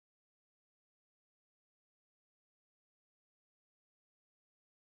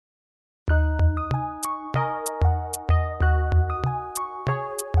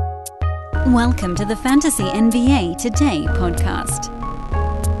Welcome to the Fantasy NBA Today podcast.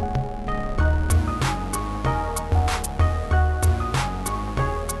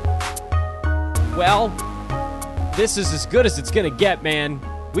 Well, this is as good as it's going to get, man.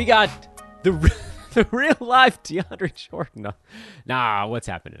 We got the real life DeAndre Jordan. Nah, what's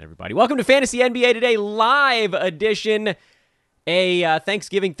happening, everybody? Welcome to Fantasy NBA Today live edition. A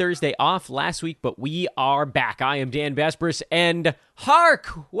Thanksgiving Thursday off last week, but we are back. I am Dan Besbris, and hark!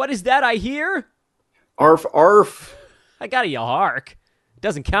 What is that I hear? Arf, arf. I gotta yell hark. It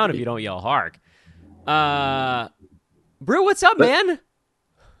doesn't count if you don't yell hark. Brew, what's up, man?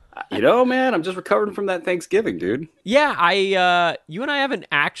 You know, man, I'm just recovering from that Thanksgiving, dude. Yeah, you and I haven't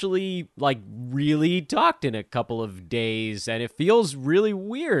actually, really talked in a couple of days, and it feels really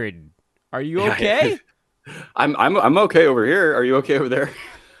weird. Are you okay? I'm okay over here. Are you okay over there?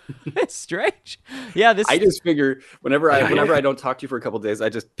 It's strange. Yeah, I just figure whenever I don't talk to you for a couple of days, I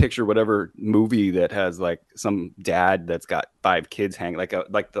just picture whatever movie that has like some dad that's got 5 kids hanging,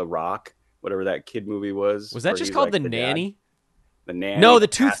 like The Rock, whatever that kid movie was. Was that just called like The Nanny? The Nanny. No, The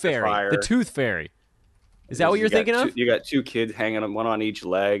Tooth Fairy. The Tooth Fairy. Is that what you're thinking of? You got 2 kids hanging, one on each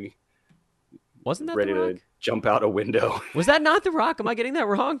leg. Wasn't that ready The Rock? to jump out a window? Was that not The Rock? Am I getting that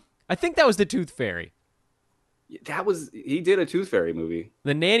wrong? I think that was The Tooth Fairy. He did a Tooth Fairy movie.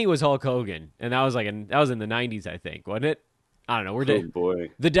 The Nanny was Hulk Hogan, and that was in the 90s, I think, wasn't it? I don't know. Oh boy.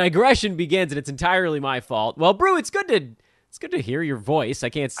 The digression begins, and it's entirely my fault. Well, Brew, it's good to hear your voice. I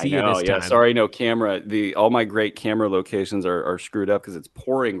can't see you this time. Yeah, sorry, no camera. All my great camera locations are screwed up because it's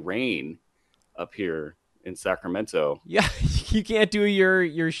pouring rain up here in Sacramento. Yeah, you can't do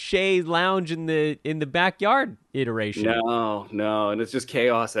your shade lounge in the backyard iteration. No, and it's just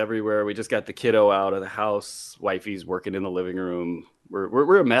chaos everywhere. We just got the kiddo out of the house. Wifey's working in the living room.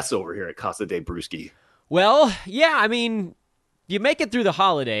 We're a mess over here at Casa de Bruski. Well, yeah, I mean, you make it through the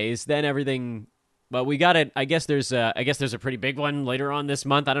holidays, then everything. But we got it. I guess there's a pretty big one later on this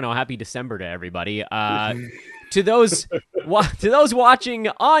month. I don't know. Happy December to everybody. To those watching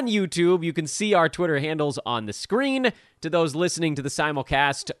on YouTube, you can see our Twitter handles on the screen. To those listening to the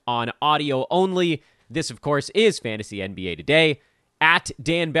simulcast on audio only, this, of course, is Fantasy NBA Today. At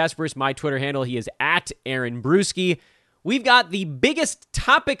Dan Besbris, my Twitter handle. He is at Aaron Bruski. We've got the biggest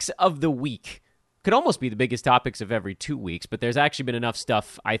topics of the week. Could almost be the biggest topics of every 2 weeks, but there's actually been enough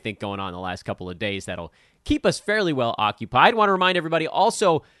stuff, I think, going on the last couple of days that'll keep us fairly well occupied. I want to remind everybody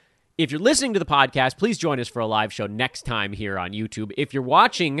also, if you're listening to the podcast, please join us for a live show next time here on YouTube. If you're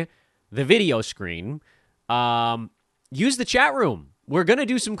watching the video screen, use the chat room. We're going to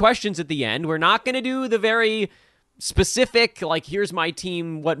do some questions at the end. We're not going to do the very specific, here's my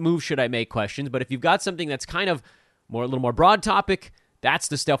team, what move should I make questions, but if you've got something that's kind of a little more broad topic, that's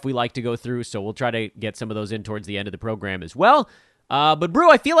the stuff we like to go through, so we'll try to get some of those in towards the end of the program as well. But Brew,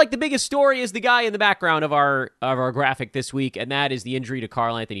 I feel like the biggest story is the guy in the background of our graphic this week, and that is the injury to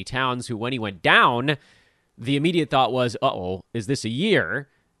Karl Anthony Towns, who, when he went down, the immediate thought was, uh-oh, is this a year?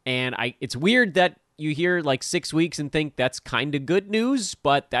 And it's weird that you hear 6 weeks and think that's kind of good news,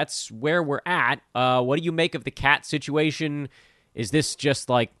 but that's where we're at. What do you make of the Cat situation? Is this just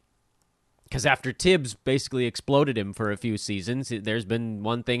because after Tibbs basically exploded him for a few seasons, there's been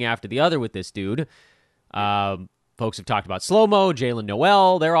one thing after the other with this dude. Folks have talked about Slow-Mo, Jalen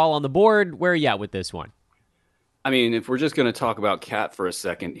Noel. They're all on the board. Where are you at with this one? I mean, if we're just going to talk about Cat for a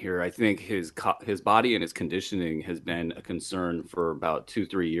second here, I think his body and his conditioning has been a concern for about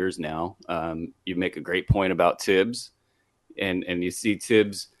 2-3 years now. You make a great point about Tibbs, and you see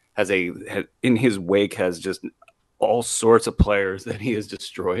Tibbs in his wake has just all sorts of players that he has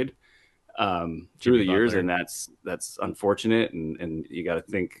destroyed through the years, and that's unfortunate. And you got to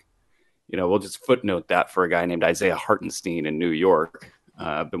think, we'll just footnote that for a guy named Isaiah Hartenstein in New York.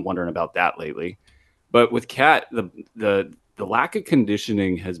 I've been wondering about that lately. But with Cat, the lack of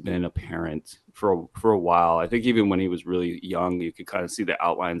conditioning has been apparent for a while. I think even when he was really young, you could kind of see the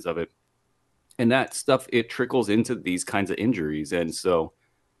outlines of it. And that stuff, it trickles into these kinds of injuries. And so,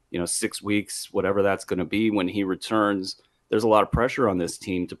 6 weeks, whatever that's going to be when he returns, there's a lot of pressure on this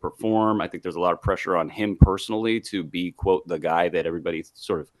team to perform. I think there's a lot of pressure on him personally to be, quote, the guy that everybody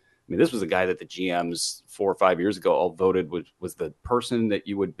this was a guy that the GMs 4 or 5 years ago all voted was the person that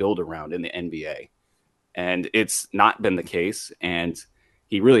you would build around in the NBA. And it's not been the case. And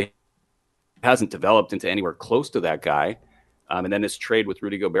he really hasn't developed into anywhere close to that guy. And then this trade with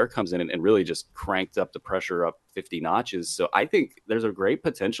Rudy Gobert comes in and really just cranked up the pressure up 50 notches. So I think there's a great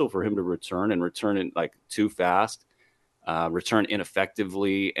potential for him to return in too fast, return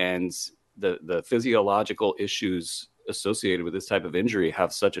ineffectively. And the physiological issues associated with this type of injury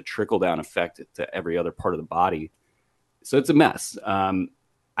have such a trickle down effect to every other part of the body. So it's a mess.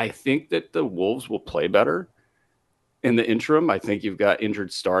 I think that the Wolves will play better in the interim. I think you've got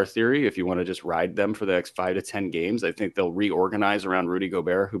injured star theory. If you want to just ride them for the next 5 to 10 games, I think they'll reorganize around Rudy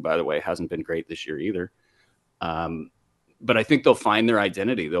Gobert, who, by the way, hasn't been great this year either. But I think they'll find their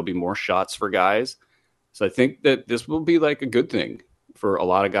identity. There'll be more shots for guys. So I think that this will be like a good thing for a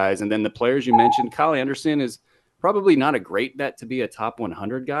lot of guys. And then the players you mentioned, Kyle Anderson is probably not a great bet to be a top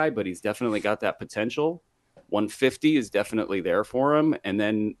 100 guy, but he's definitely got that potential. 150 is definitely there for him. And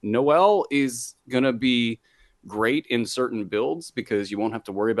then Noel is going to be great in certain builds because you won't have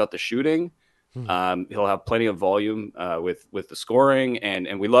to worry about the shooting. He'll have plenty of volume with the scoring.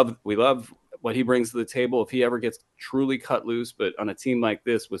 And we love what he brings to the table if he ever gets truly cut loose. But on a team like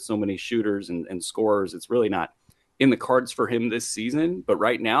this with so many shooters and scorers, it's really not in the cards for him this season. But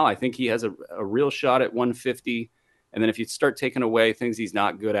right now, I think he has a real shot at 150. And then if you start taking away things he's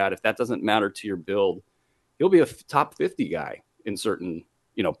not good at, if that doesn't matter to your build, he'll be a top 50 guy in certain,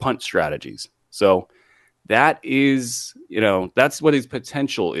 punt strategies. So that is, that's what his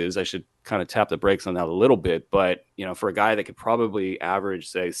potential is. I should kind of tap the brakes on that a little bit. But, for a guy that could probably average,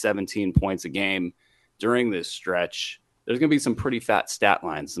 say, 17 points a game during this stretch, there's going to be some pretty fat stat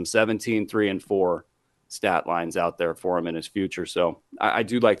lines, some 17, 3, and 4 stat lines out there for him in his future. So I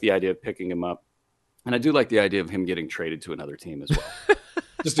do like the idea of picking him up. And I do like the idea of him getting traded to another team as well.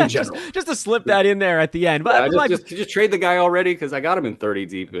 Just in general. just to slip that in there at the end. But just trade the guy already because I got him in 30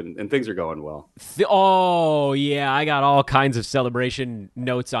 deep and things are going well. Oh, yeah. I got all kinds of celebration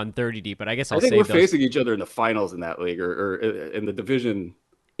notes on 30 deep, but I guess I think we're facing each other in the finals in that league or in the division.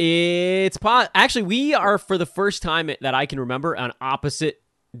 Actually, we are, for the first time that I can remember, on opposite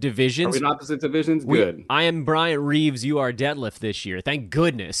divisions. Are we in opposite divisions? Good. I am Bryant Reeves. You are Deadlift this year. Thank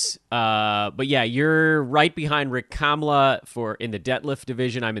goodness. But yeah, you're right behind Rick Kamla in the Deadlift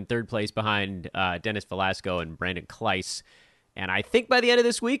division. I'm in third place behind Dennis Velasco and Brandon Kleiss. And I think by the end of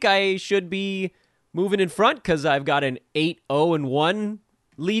this week, I should be moving in front because I've got an 8-0-1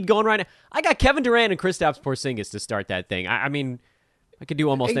 lead going right now. I got Kevin Durant and Kristaps Porzingis to start that thing. I mean, I could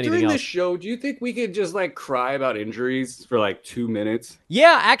do almost anything during else. This show, do you think we could just cry about injuries for 2 minutes?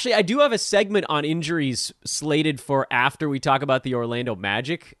 Yeah, actually, I do have a segment on injuries slated for after we talk about the Orlando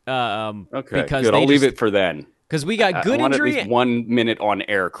Magic. Okay, because good. I'll leave it for then. Because we got good I want injury. At least 1 minute on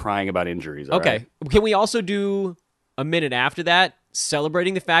air crying about injuries. Okay. Right? Can we also do a minute after that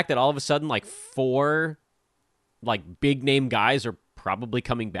celebrating the fact that all of a sudden 4 big name guys are probably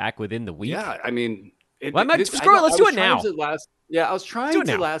coming back within the week? Yeah, I mean, let's do it now. I was trying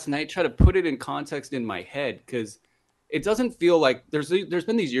to last night try to put it in context in my head because it doesn't feel like there's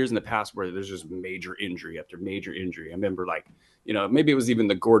been these years in the past where there's just major injury after major injury. I remember maybe it was even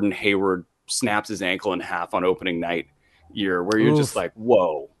the Gordon Hayward snaps his ankle in half on opening night year where you're just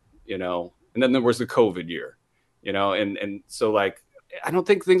whoa, and then there was the COVID year, and so I don't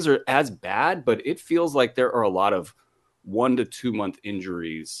think things are as bad, but it feels like there are a lot of 1 to 2 month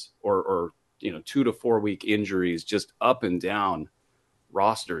injuries or 2 to 4 week injuries just up and down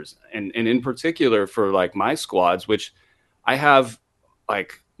rosters. And in particular for my squads, which I have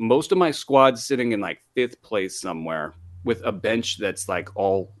most of my squads sitting in 5th place somewhere with a bench that's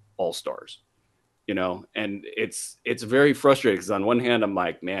all stars, and it's very frustrating because on one hand, I'm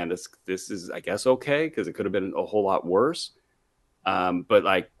man, this is, I guess, okay. Cause it could have been a whole lot worse.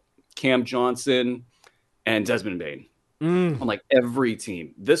 But Cam Johnson and Desmond Bane, on every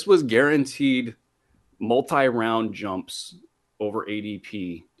team. This was guaranteed multi-round jumps over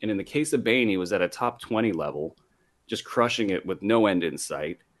ADP. And in the case of Bane, he was at a top 20 level, just crushing it with no end in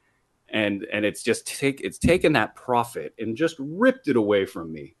sight. And it's just taken that profit and just ripped it away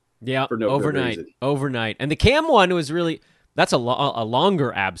from me. Yeah, for no overnight. And the Cam one was really, that's a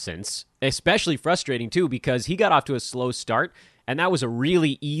longer absence, especially frustrating too, because he got off to a slow start and that was a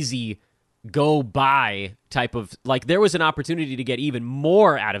really easy go by type of there was an opportunity to get even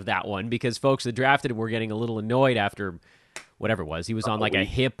more out of that one because folks that drafted him were getting a little annoyed after whatever it was. He was on a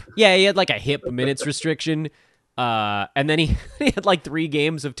hip. Yeah, he had a hip minutes restriction. And then he had 3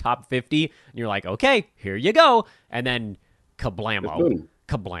 games of top 50 and you're okay, here you go. And then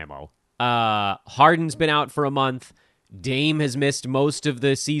kablamo. Harden's been out for a month. Dame has missed most of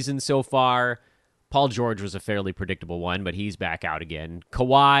the season so far. Paul George was a fairly predictable one, but he's back out again.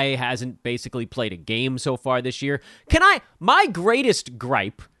 Kawhi hasn't basically played a game so far this year. My greatest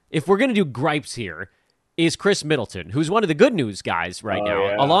gripe, if we're going to do gripes here, is Chris Middleton, who's one of the good news guys right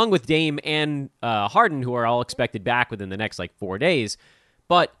now, along with Dame and Harden, who are all expected back within the next 4 days.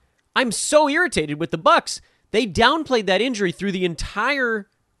 But I'm so irritated with the Bucks. They downplayed that injury through the entire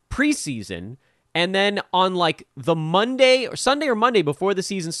preseason, And then on like the Monday or Sunday or Monday before the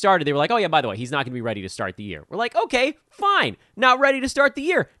season started, they were like, oh yeah, by the way, he's not going to be ready to start the year. We're like, okay, fine. Not ready to start the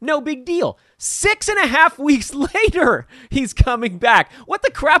year. No big deal. 6.5 weeks later, he's coming back. What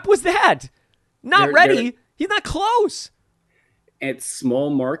the crap was that? Not ready. He's not close. It's small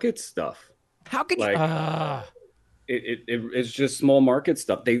market stuff. How can you... It's just small market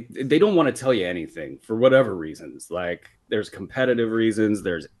stuff. They don't want to tell you anything for whatever reasons. Like there's competitive reasons,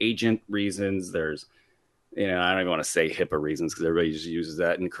 there's agent reasons, there's, I don't even want to say HIPAA reasons because everybody just uses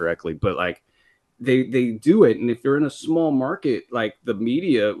that incorrectly. But like they do it, and if you're in a small market, like the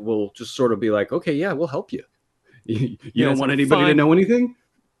media will just sort of be like, okay, yeah, we'll help you. You don't want anybody to know anything.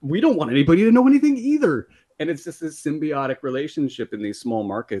 We don't want anybody to know anything either. And it's just this symbiotic relationship in these small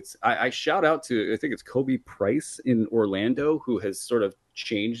markets. I shout out to, I think it's Kobe Price in Orlando, who has sort of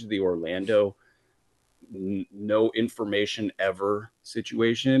changed the Orlando no information ever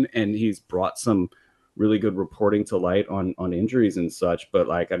situation. And he's brought some really good reporting to light on injuries and such. But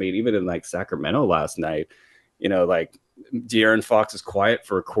like, I mean, even in like Sacramento last night, like De'Aaron Fox is quiet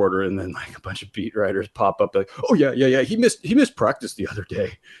for a quarter, and then like a bunch of beat writers pop up like, oh yeah, he missed practice the other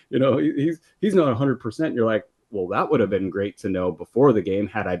day. He's not 100%. You're like, well, that would have been great to know before the game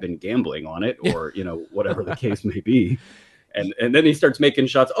had I been gambling on it, or whatever the case may be. And then he starts making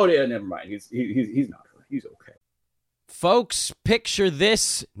shots. Oh yeah, never mind. He's not hurt. He's okay. Folks, picture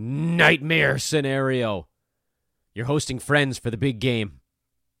this nightmare scenario. You're hosting friends for the big game.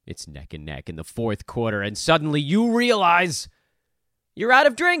 It's neck and neck in the fourth quarter, and suddenly you realize you're out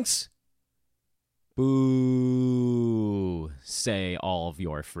of drinks. Boo, say all of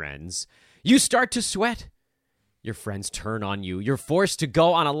your friends. You start to sweat. Your friends turn on you. You're forced to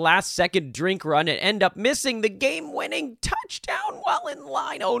go on a last-second drink run and end up missing the game-winning touchdown while in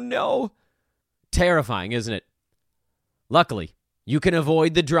line. Oh, no. Terrifying, isn't it? Luckily, you can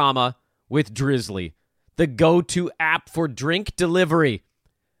avoid the drama with Drizzly, the go-to app for drink delivery.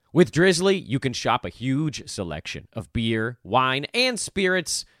 With Drizzly, you can shop a huge selection of beer, wine, and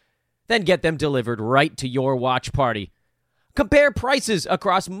spirits, then get them delivered right to your watch party. Compare prices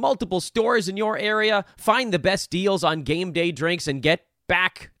across multiple stores in your area, find the best deals on game day drinks, and get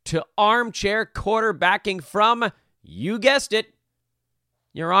back to armchair quarterbacking from, you guessed it,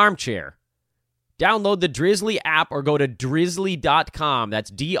 your armchair. Download the Drizzly app or go to drizzly.com. That's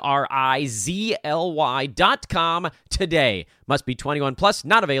DRIZLY.com today. Must be 21 plus,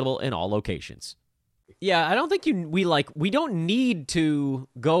 not available in all locations. Yeah, I don't think we don't need to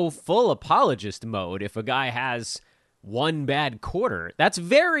go full apologist mode if a guy has one bad quarter. That's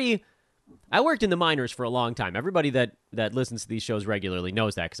I worked in the minors for a long time. Everybody that listens to these shows regularly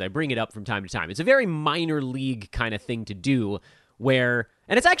knows that because I bring it up from time to time. It's a very minor league kind of thing to do and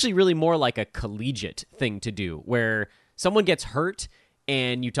it's actually really more like a collegiate thing to do, where someone gets hurt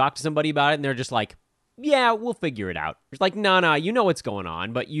and you talk to somebody about it and they're just like, yeah, we'll figure it out. It's like, no, you know what's going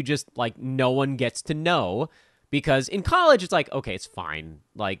on, but you just like, no one gets to know, because in college it's like, okay, it's fine.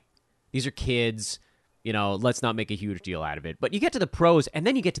 Like, these are kids, let's not make a huge deal out of it. But you get to the pros and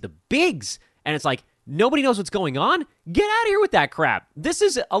then you get to the bigs and it's like, nobody knows what's going on. Get out of here with that crap. This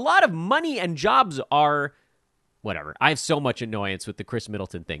is a lot of money, and jobs are... Whatever. I have so much annoyance with the Chris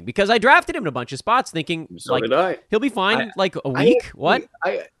Middleton thing because I drafted him in a bunch of spots thinking did I. He'll be fine a week. What?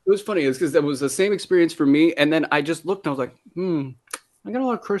 It was funny. It's because that was the same experience for me. And then I just looked and I was like, I got a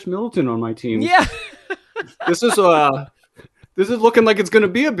lot of Chris Middleton on my team. Yeah. This is looking like it's going to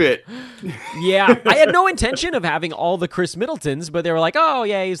be a bit. Yeah. I had no intention of having all the Chris Middletons, but they were like, oh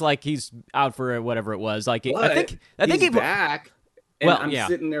yeah, he's out for whatever it was. Like, I think he's back. And I'm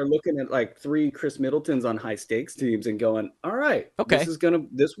sitting there looking at like 3 Chris Middletons on high stakes teams and going, all right, okay,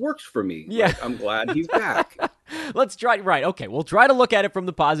 this works for me. Yeah. Like, I'm glad he's back. Let's try. Right. Okay. We'll try to look at it from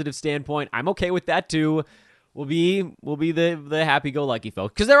the positive standpoint. I'm okay with that too. We'll be the happy-go-lucky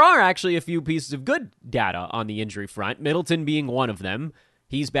folks, because there are actually a few pieces of good data on the injury front. Middleton being one of them.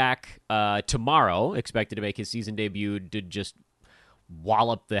 He's back tomorrow, expected to make his season debut to just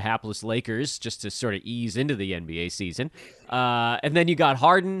wallop the hapless Lakers just to sort of ease into the NBA season. And then you got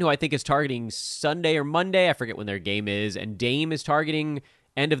Harden, who I think is targeting Sunday or Monday. I forget when their game is. And Dame is targeting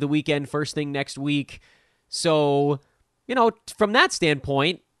end of the weekend, first thing next week. So, from that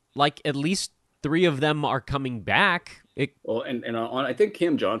standpoint, like at least 3 of them are coming back. I think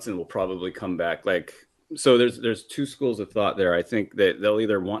Cam Johnson will probably come back. Like, so there's 2 schools of thought there. I think that they'll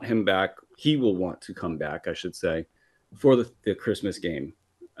either want him back. He will want to come back, I should say, for the Christmas game.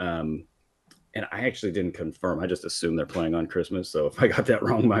 And I actually didn't confirm. I just assumed they're playing on Christmas. So if I got that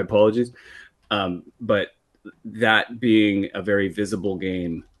wrong, my apologies. But that being a very visible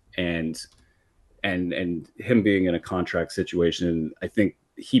game and him being in a contract situation, I think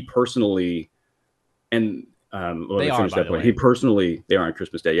he personally And let They me are, finish by that the point. way. They are on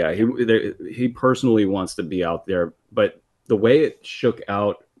Christmas Day. Yeah, he personally wants to be out there, but the way it shook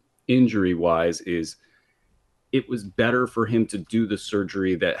out injury wise is it was better for him to do the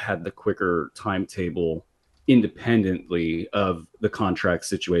surgery that had the quicker timetable independently of the contract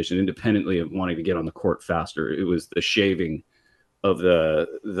situation, independently of wanting to get on the court faster. It was the shaving of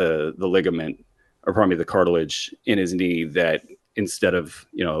the ligament, or pardon me, the cartilage in his knee, that instead of,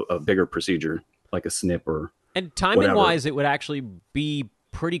 a bigger procedure like a snip or And timing whatever. wise, it would actually be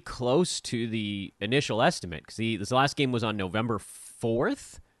pretty close to the initial estimate because this last game was on November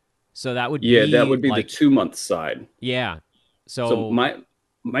 4th. So that would Yeah, that be would be the like, 2 month side. yeah. So So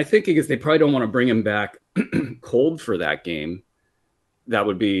my thinking is they probably don't want to bring him back cold for that game. That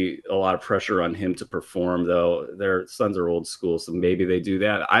would be a lot of pressure on him to perform, though. Their sons are old school, so maybe they do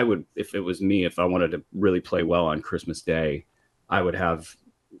that. I would, if it was me, if I wanted to really play well on Christmas Day, I would have,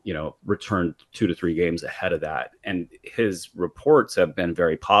 returned 2 to 3 games ahead of that. And his reports have been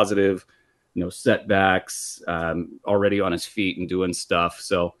very positive, no setbacks, already on his feet and doing stuff.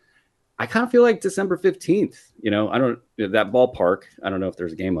 So I kind of feel like December 15th, I don't, that ballpark, I don't know if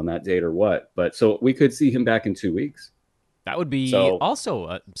there's a game on that date or what, but so we could see him back in 2 weeks. that would be So, also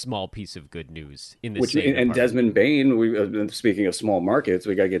a small piece of good news in this which, same and department. Desmond Bain, speaking of small markets,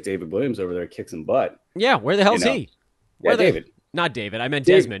 we got to get David Williams over there, kick some butt, Yeah, where the hell's he? Yeah, Where the David. Not David. I meant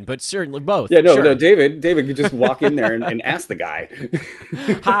Dave. Desmond, but certainly both. Yeah, no, sure. no, David could just walk in there and ask the guy.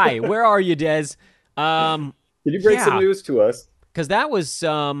 Hi, where are you, Des? Can you break some news to us? Because that was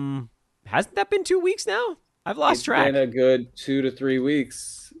hasn't that been 2 weeks now? I've lost track. It's been a good 2 to 3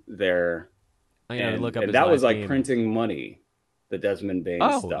 weeks there. I gotta look up and his that last was like game. printing money, the Desmond Bain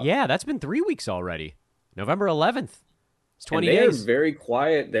stuff. Oh, yeah, that's been 3 weeks already. November 11th. It's 20 and days. They're very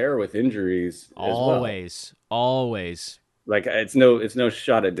quiet there with injuries Always. Always. Like it's no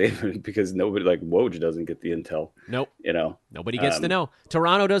shot at David because nobody, like Woj, doesn't get the intel. Nope. You know, Nobody gets to know.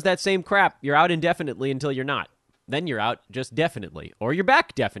 Toronto does that same crap. You're out indefinitely until you're not. Then you're out just definitely, or you're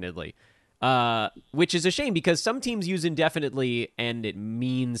back definitely. Which is a shame because some teams use indefinitely and it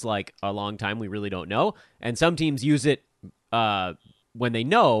means like a long time. We really don't know. And some teams use it when they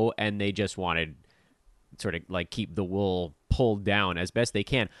know and they just wanted sort of like keep the wool pulled down as best they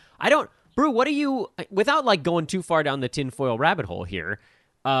can. Brew, what do you, without like going too far down the tinfoil rabbit hole here,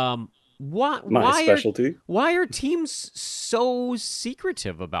 my specialty. Why are teams so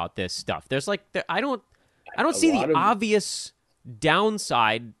secretive about this stuff? There's like, I don't see the obvious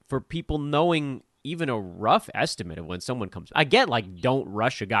downside for people knowing even a rough estimate of when someone comes. I get like, don't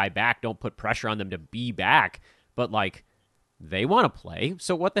rush a guy back, don't put pressure on them to be back, but like they want to play.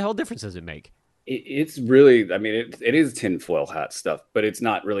 So what the hell difference does it make? It's really, I mean, it is tinfoil hat stuff, but it's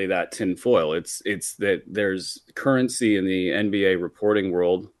not really that tinfoil. It's that there's currency in the NBA reporting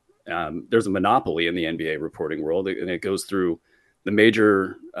world. There's a monopoly in the NBA reporting world, and it goes through the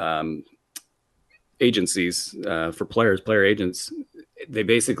major agencies for players, player agents. They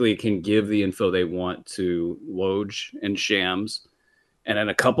basically can give the info they want to Woj and Shams, and then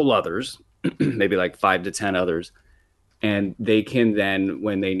a couple others, maybe like 5 to 10 others. And they can then,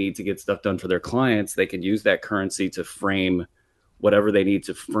 when they need to get stuff done for their clients, they can use that currency to frame whatever they need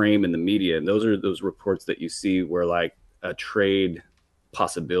to frame in the media. And those are those reports that you see where like a trade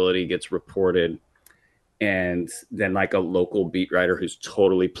possibility gets reported. And then like a local beat writer who's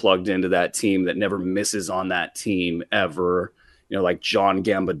totally plugged into that team that never misses on that team ever, like John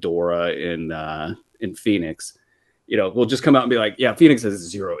Gambadora in Phoenix, we'll just come out and be like, yeah, Phoenix has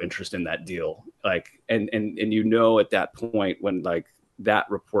zero interest in that deal. Like, and at that point when like that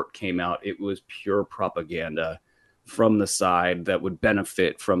report came out, it was pure propaganda from the side that would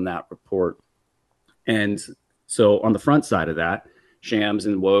benefit from that report. And so on the front side of that, Shams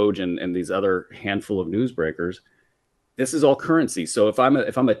and Woj and these other handful of newsbreakers, this is all currency. So if I'm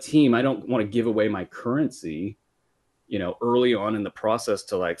a team, I don't want to give away my currency, early on in the process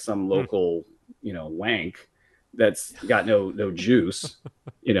to like some local, wank that's got no juice,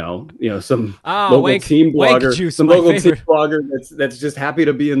 some local team blogger, juice, some local team blogger that's just happy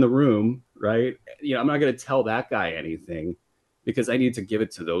to be in the room, right? I'm not going to tell that guy anything because I need to give it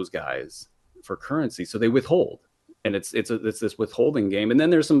to those guys for currency. So they withhold, and it's this withholding game. And then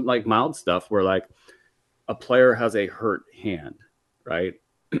there's some like mild stuff where like a player has a hurt hand, right?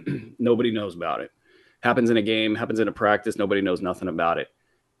 Nobody knows about it. Happens in a game, happens in a practice. Nobody knows nothing about it,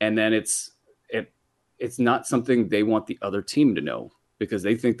 and then it's not something they want the other team to know because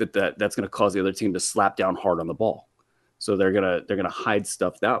they think that's going to cause the other team to slap down hard on the ball. So they're gonna hide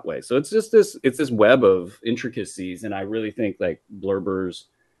stuff that way. So it's just this web of intricacies, and I really think like blurbers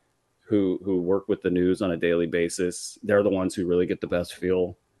who work with the news on a daily basis, they're the ones who really get the best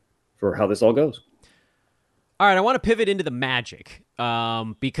feel for how this all goes. All right, I want to pivot into the Magic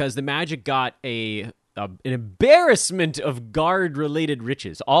because the Magic got an embarrassment of guard-related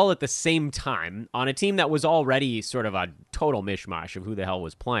riches all at the same time on a team that was already sort of a total mishmash of who the hell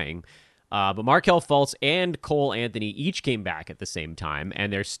was playing. But Markelle Fultz and Cole Anthony each came back at the same time,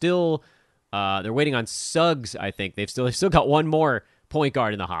 and they're still they're waiting on Suggs. I think they've still got one more point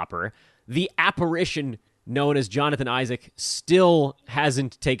guard in the hopper. The apparition known as Jonathan Isaac still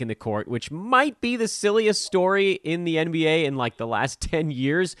hasn't taken the court, which might be the silliest story in the NBA in like the last 10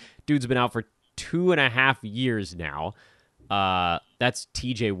 years. Dude's been out for 2.5 years now. That's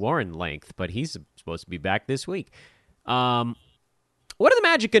TJ Warren length, but he's supposed to be back this week. What are the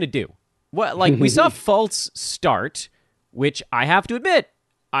Magic going to do? We saw Fultz start, which I have to admit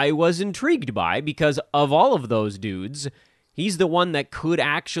I was intrigued by because of all of those dudes, he's the one that could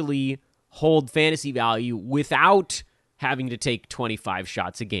actually hold fantasy value without having to take 25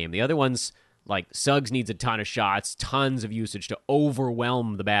 shots a game. The other ones, like Suggs needs a ton of shots, tons of usage to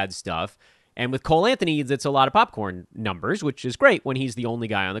overwhelm the bad stuff. And with Cole Anthony, it's a lot of popcorn numbers, which is great when he's the only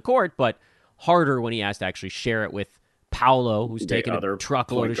guy on the court, but harder when he has to actually share it with Paolo, who's taking a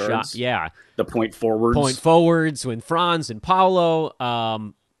truckload of shots. Yeah. The point forwards. With Franz and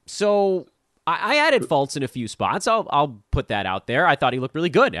Paolo. So I added Fultz in a few spots. I'll put that out there. I thought he looked really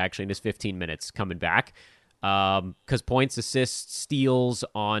good, actually, in his 15 minutes coming back. Because points, assists, steals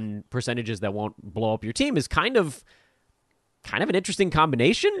on percentages that won't blow up your team is kind of an interesting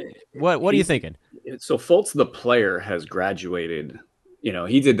combination. What are you thinking? So Fultz, the player, has graduated.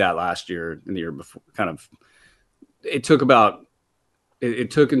 He did that last year and the year before. It took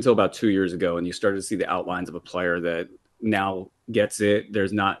until about 2 years ago, and you started to see the outlines of a player that now gets it.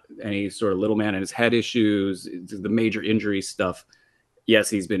 There's not any sort of little man in his head issues, the major injury stuff. Yes,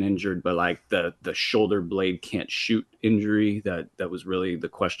 he's been injured, but like the shoulder blade can't shoot injury that was really the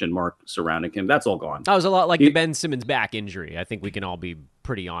question mark surrounding him. That's all gone. That was a lot like the Ben Simmons back injury. I think we can all be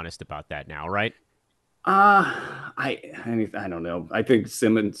pretty honest about that now, right? I don't know. I think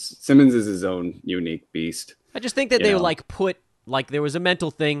Simmons is his own unique beast. I just think that they there was a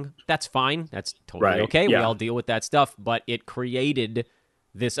mental thing. That's fine. That's totally okay. Yeah. We all deal with that stuff, but it created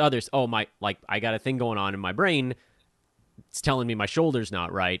this other. I got a thing going on in my brain. It's telling me my shoulder's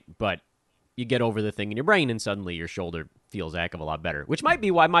not right, but you get over the thing in your brain and suddenly your shoulder feels a heck of a lot better, which might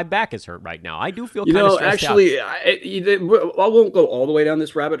be why my back is hurt right now. I do feel kind of stressed out. I won't go all the way down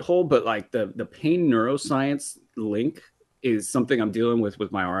this rabbit hole, but like the pain neuroscience link is something I'm dealing with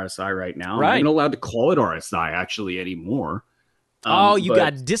my RSI right now. Right. I'm not allowed to call it RSI actually anymore. You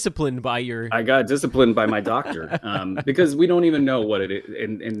got disciplined by I got disciplined by my doctor because we don't even know what it is.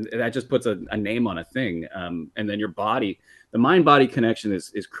 And that just puts a name on a thing. And then your body, the mind-body connection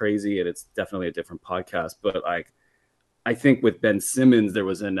is crazy. And it's definitely a different podcast. But like, I think with Ben Simmons, there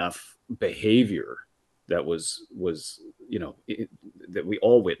was enough behavior that was that we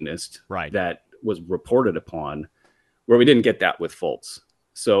all witnessed, right, that was reported upon, where we didn't get that with Fultz.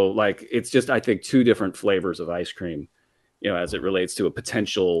 So like, it's just, I think, two different flavors of ice cream, as it relates to a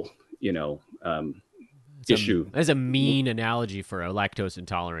potential, issue. That's a mean analogy for a lactose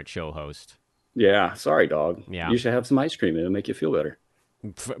intolerant show host. Yeah. Sorry, dog. Yeah. You should have some ice cream. It'll make you feel better.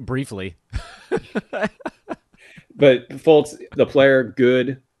 Briefly. But Fultz, the player,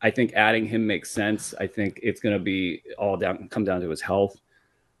 good. I think adding him makes sense. I think it's going to be come down to his health.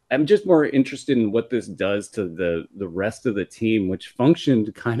 I'm just more interested in what this does to the rest of the team, which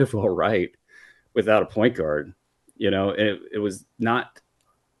functioned kind of all right without a point guard. It was not.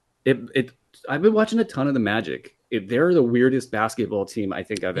 I've been watching a ton of the Magic. They're the weirdest basketball team I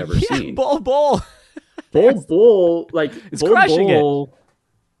think I've ever seen. Bull. Like it's crushing it.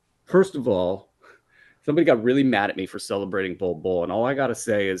 First of all, somebody got really mad at me for celebrating Bull, and all I gotta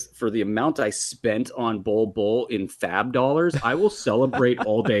say is, for the amount I spent on Bull in fab dollars, I will celebrate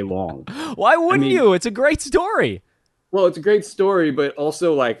all day long. Why wouldn't you? It's a great story. Well, it's a great story, but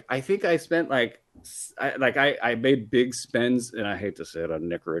also like I think I spent I made big spends, and I hate to say it on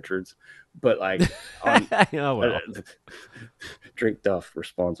Nick Richards, but like on, drink Duff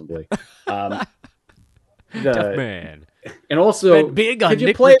responsibly. Duff man, and also big on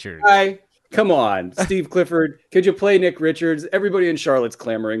Nick Richards. Come on, Steve Clifford. Could you play Nick Richards? Everybody in Charlotte's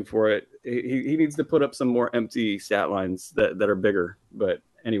clamoring for it. He needs to put up some more empty stat lines that are bigger. But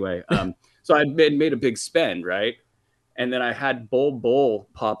anyway, so I made a big spend, right? And then I had Bull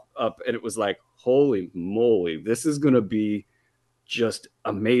pop up, and it was like, holy moly, this is going to be just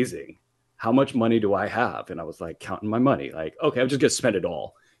amazing. How much money do I have? And I was like counting my money, like, okay, I'm just going to spend it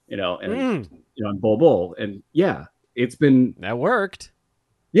all, on Bull. And yeah, that worked.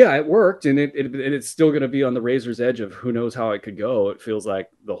 Yeah, it worked, and it's still going to be on the razor's edge of who knows how it could go. It feels like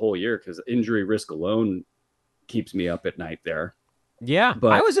the whole year, because injury risk alone keeps me up at night there. Yeah,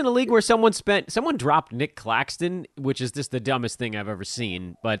 But I was in a league where someone dropped Nick Claxton, which is just the dumbest thing I've ever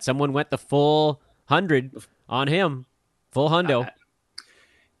seen. But someone went the full 100 on him, full hundo.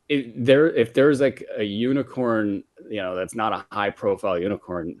 If there's like a unicorn, that's not a high profile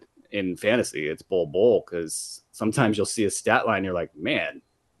unicorn in fantasy, it's Bull, because sometimes you'll see a stat line, you're like, man,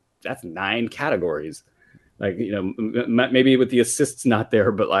 that's 9 categories. Like, maybe with the assists not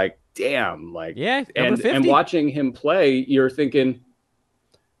there, but like, damn, like, yeah, and watching him play, you're thinking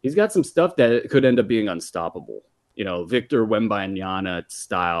he's got some stuff that could end up being unstoppable. Victor Wembanyama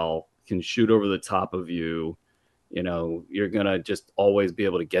style, can shoot over the top of you. You're going to just always be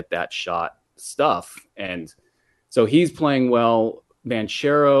able to get that shot stuff. And so he's playing well.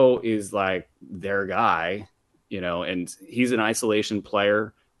 Banchero is like their guy, and he's an isolation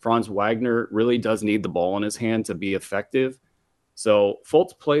player. Franz Wagner really does need the ball in his hand to be effective. So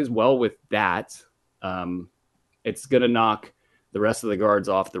Fultz plays well with that. It's going to knock the rest of the guards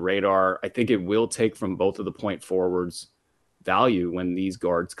off the radar. I think it will take from both of the point forwards value when these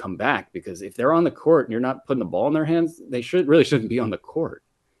guards come back, because if they're on the court and you're not putting the ball in their hands, they shouldn't be on the court.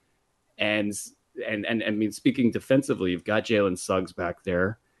 And I mean, speaking defensively, you've got Jalen Suggs back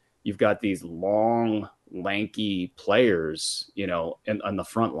there. You've got these long, lanky players, on the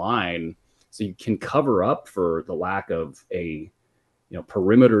front line, so you can cover up for the lack of a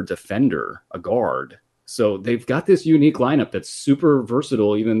perimeter defender, a guard. So they've got this unique lineup that's super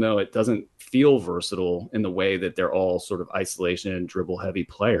versatile, even though it doesn't feel versatile in the way that they're all sort of isolation and dribble heavy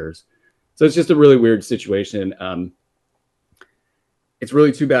players. So it's just a really weird situation. It's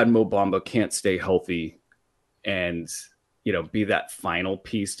really too bad Mo Bamba can't stay healthy and, be that final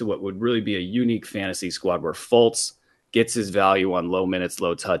piece to what would really be a unique fantasy squad where Fultz gets his value on low minutes,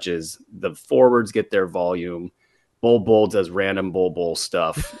 low touches. The forwards get their volume. Bull does random bull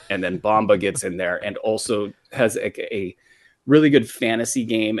stuff. And then Bamba gets in there and also has a really good fantasy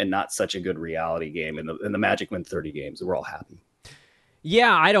game and not such a good reality game. And the Magic win 30 games. We're all happy.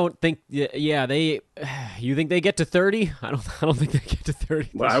 Yeah, I don't think. Yeah, you think they get to 30? I don't think they get to 30.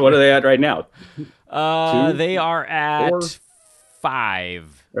 Well, what are they at right now? 2, they are at 4?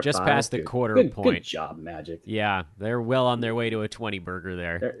 5, They're just 5. Past the Good. quarter Good point. Good job, Magic. Yeah, they're well on their way to a 20 burger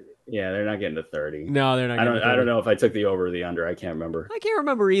there. They're not getting to 30. No, they're not. I don't know if I took the over or the under. I can't remember. I can't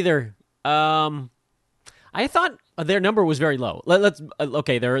remember either. I thought their number was very low. Let's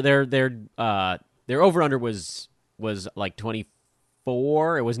okay. Their over under was like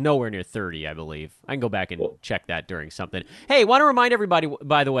 24. It was nowhere near 30, I believe. I can go back and check that during something. Hey, want to remind everybody,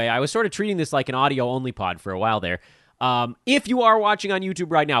 by the way, I was sort of treating this like an audio only pod for a while there. If you are watching on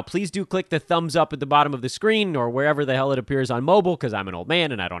YouTube right now, please do click the thumbs up at the bottom of the screen or wherever the hell it appears on mobile, because I'm an old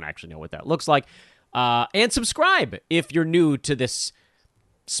man and I don't actually know what that looks like. And subscribe if you're new to this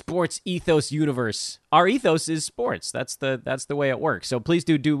sports ethos universe. Our ethos is sports. That's the way it works. So please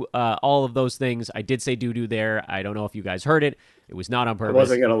do all of those things. I did say do there. I don't know if you guys heard it. It was not on purpose. I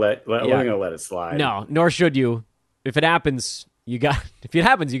wasn't gonna let it slide. No, nor should you. If it happens, you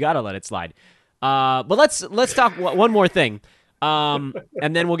gotta let it slide. But let's talk one more thing, and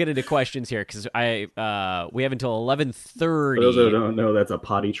then we'll get into questions here, because we have until 11:30. For those who don't know, that's a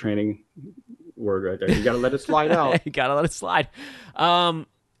potty training word right there. You gotta let it slide out. You gotta let it slide.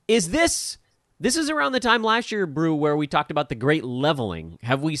 This is around the time last year, Brew, where we talked about the great leveling.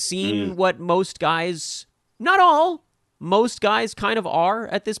 Have we seen what most guys, not all, most guys kind of are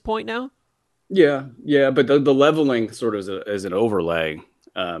at this point now? Yeah, but the leveling sort of is an overlay.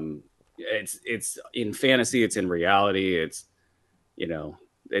 It's in fantasy, it's in reality, it's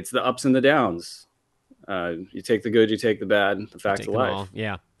the ups and the downs. You take the good, you take the bad, the facts of life.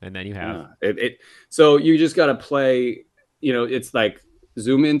 Yeah, and then you have so you just got to play. It's like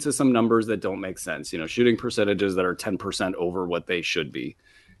zoom into some numbers that don't make sense. Shooting percentages that are 10% over what they should be.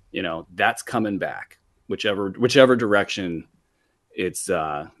 That's coming back, whichever direction it's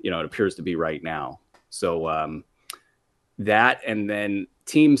it appears to be right now. So that, and then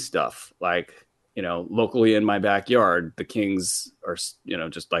team stuff, like locally in my backyard, the Kings are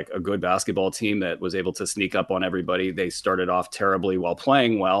just like a good basketball team that was able to sneak up on everybody. They started off terribly while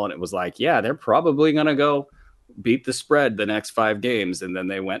playing well, and it was like, yeah, they're probably gonna go beat the spread the next 5 games, and then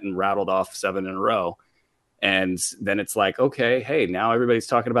they went and rattled off 7 in a row. And then it's like, okay, hey, now everybody's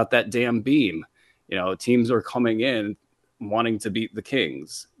talking about that damn beam. Teams are coming in wanting to beat the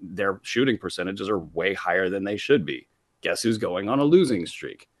Kings. Their shooting percentages are way higher than they should be. Guess who's going on a losing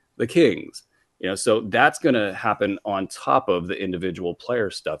streak? The Kings. So that's going to happen on top of the individual player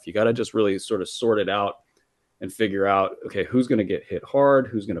stuff. You got to just really sort of sort it out and figure out, okay, who's going to get hit hard,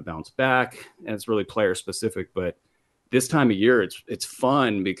 who's going to bounce back, and it's really player specific. But this time of year, it's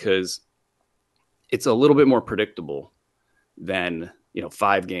fun because it's a little bit more predictable than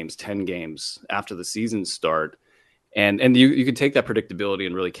 5 games, 10 games after the season start, and you can take that predictability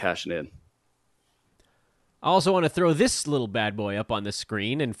and really cash it in. I also want to throw this little bad boy up on the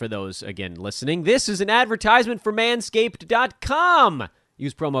screen, and for those, again, listening, this is an advertisement for Manscaped.com.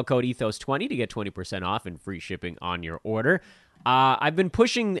 Use promo code ETHOS20 to get 20% off and free shipping on your order. I've been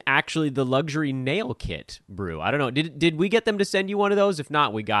pushing, actually, the luxury nail kit, Brew. I don't know. Did we get them to send you one of those? If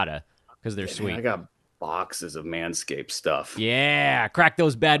not, we gotta, because they're sweet. I got boxes of Manscaped stuff. Yeah, crack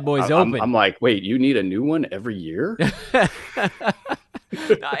those bad boys open. I'm like, wait, you need a new one every year?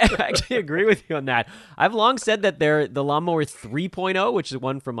 I actually agree with you on that. I've long said that they're the Lawnmower 3.0, which is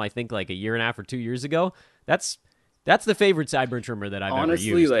one from, I think, like a year and a half or 2 years ago. That's the favorite sideburn trimmer that I've ever used.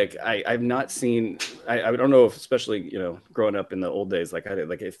 Honestly, like I've not seen. I don't know if, especially growing up in the old days, like I did,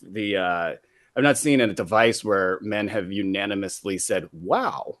 like if I've not seen a device where men have unanimously said,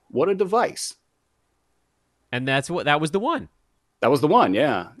 "Wow, what a device!" And that was the one. That was the one,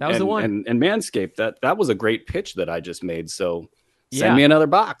 yeah. That was the one. And Manscaped, that was a great pitch that I just made. So send me another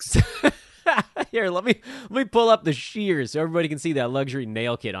box. Here, let me pull up the shears so everybody can see that luxury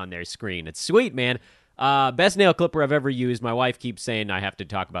nail kit on their screen. It's sweet, man. Best nail clipper I've ever used. My wife keeps saying I have to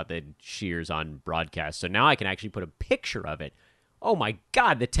talk about the shears on broadcast, so now I can actually put a picture of it. Oh my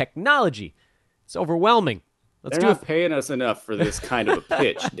God, the technology. It's overwhelming. They're not paying us enough for this kind of a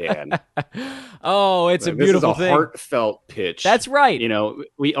pitch, Dan. Oh, it's a beautiful thing. This is a heartfelt pitch. That's right.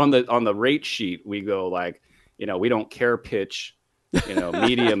 We on the rate sheet we go like, we don't care pitch,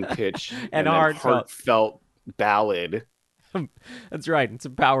 medium pitch, and heartfelt ballad. That's right. It's a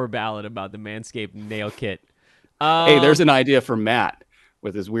power ballad about the Manscaped nail kit. Hey, there's an idea for Matt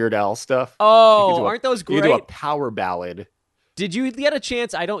with his Weird Al stuff. Oh, aren't those great? You do a power ballad. Did you get a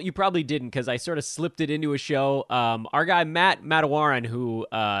chance? You probably didn't, because I sort of slipped it into a show. Our guy, Matt Matawaran, who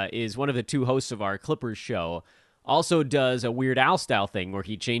is one of the 2 hosts of our Clippers show, also does a Weird Al style thing where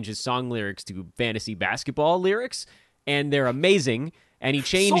he changes song lyrics to fantasy basketball lyrics, and they're amazing. And he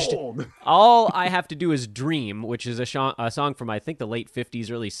changed All I Have to Do Is Dream, which is a song from, I think, the late 50s,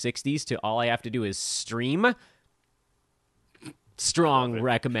 early 60s, to All I Have to Do Is Stream. Strong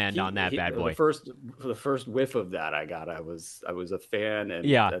recommend on that bad boy. For the first whiff of that I got, I was a fan, and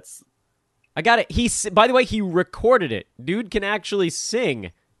I got it. By the way, he recorded it. Dude can actually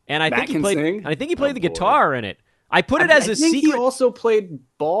sing, and I think he played the guitar in it. I put it as a secret. He also played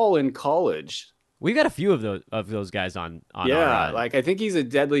ball in college. We've got a few of those guys on. Yeah, I think he's a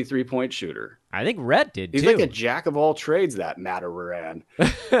deadly 3-point shooter. I think Rhett did. He's like a jack of all trades. That Matawaran.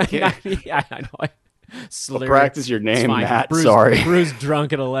 Yeah, I know. I'll practice your name, Matt. Sorry. Bruce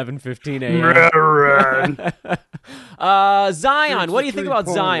drunk at 11:15 a.m. Zion, what do you think about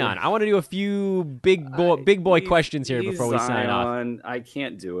Zion? I want to do a few big boy questions here before we sign off. I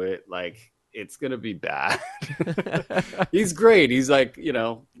can't do it. It's going to be bad. He's great. He's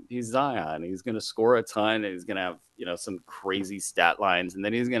he's Zion. He's going to score a ton. And he's going to have, some crazy stat lines. And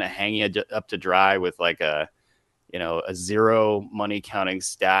then he's going to hang you up to dry with a 0 money counting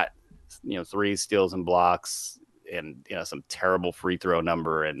stat. 3 steals and blocks, and some terrible free throw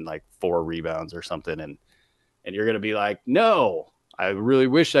number, and 4 rebounds or something, and you're gonna be like, no, I really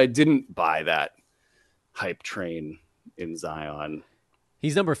wish I didn't buy that hype train in Zion.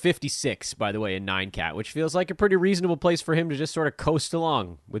 He's number 56, by the way, in 9Cat, which feels like a pretty reasonable place for him to just sort of coast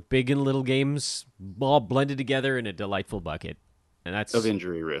along with big and little games all blended together in a delightful bucket, and that's of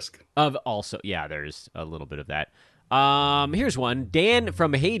injury risk. There's a little bit of that. Here's one. Dan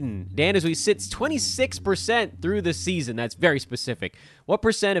from Hayden. Dan, as we sit 26% through the season. That's very specific. What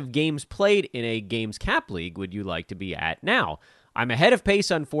percent of games played in a Games Cap League would you like to be at now? I'm ahead of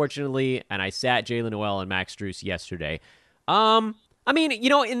pace, unfortunately, and I sat Jalen Noel and Max Strus yesterday. In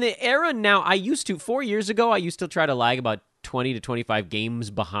the era now, 4 years ago, I used to try to lag about 20 to 25 games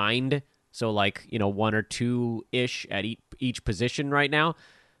behind. So 1 or 2-ish at each position right now.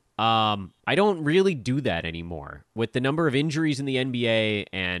 I don't really do that anymore. With the number of injuries in the NBA,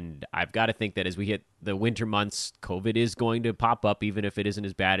 and I've got to think that as we hit the winter months, COVID is going to pop up, even if it isn't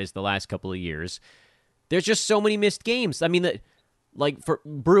as bad as the last couple of years. There's just so many missed games. I mean, for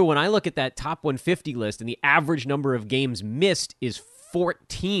Brew, when I look at that top 150 list and the average number of games missed is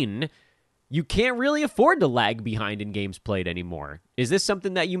 14, you can't really afford to lag behind in games played anymore. Is this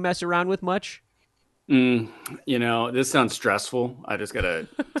something that you mess around with much? This sounds stressful. I just gotta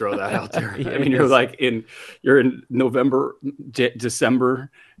throw that out there. I mean, you're in November,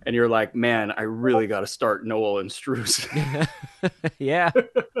 December, and you're like, man, I really got to start Noel and Strus. Yeah,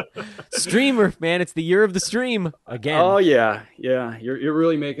 streamer, man, it's the year of the stream again. Oh yeah. You're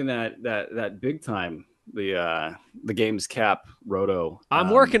really making that big time. The Games Cap Roto.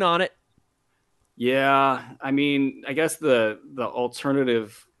 I'm working on it. Yeah, I mean, I guess the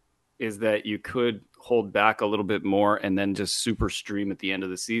alternative is that you could hold back a little bit more and then just super stream at the end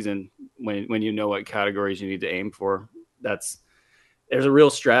of the season when you know what categories you need to aim for. That's There's a real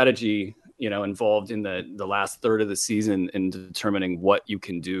strategy, involved in the last third of the season in determining what you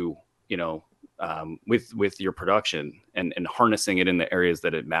can do, with your production and harnessing it in the areas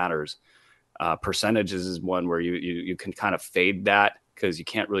that it matters. Percentages is one where you can kind of fade that because you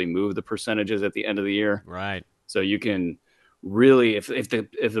can't really move the percentages at the end of the year. Right. So you can really, if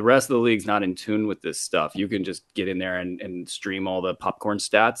the rest of the league's not in tune with this stuff, you can just get in there and stream all the popcorn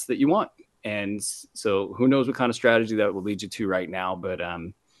stats that you want. And so who knows what kind of strategy that will lead you to right now. But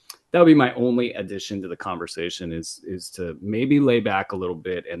that would be my only addition to the conversation is to maybe lay back a little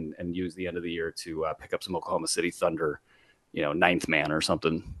bit and use the end of the year to pick up some Oklahoma City Thunder, ninth man or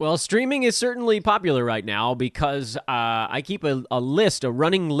something. Well, streaming is certainly popular right now because I keep a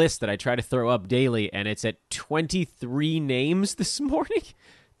running list that I try to throw up daily, and it's at 23 names this morning.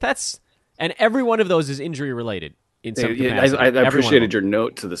 And every one of those is injury related in some capacity. I appreciated your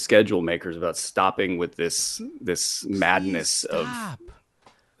note to the schedule makers about stopping with this madness of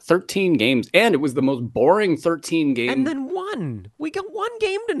 13 games, and it was the most boring 13 games. And then we got one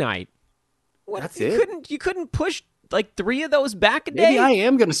game tonight. That's it. You couldn't push like 3 of those back a day? Maybe I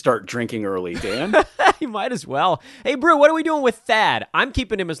am going to start drinking early, Dan. You might as well. Hey, Brew, what are we doing with Thad? I'm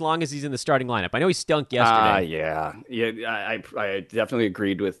keeping him as long as he's in the starting lineup. I know he stunk yesterday. Yeah. I definitely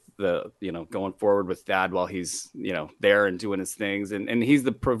agreed with the, going forward with Thad while he's, there and doing his things. And he's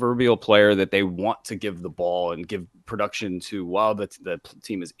the proverbial player that they want to give the ball and give production to while the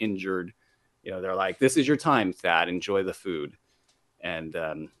team is injured. They're like, this is your time, Thad. Enjoy the food. And,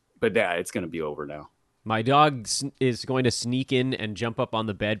 but yeah, it's going to be over now. My dog is going to sneak in and jump up on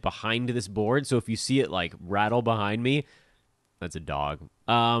the bed behind this board. So if you see it like rattle behind me, that's a dog.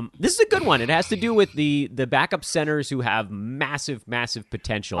 This is a good one. It has to do with the backup centers who have massive, massive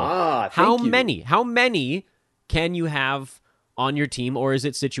potential. How many can you have on your team, or is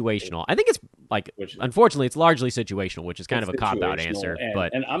it situational? I think it's unfortunately, it's largely situational, which is kind of a cop-out answer.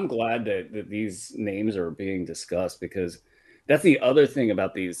 And I'm glad that these names are being discussed because that's the other thing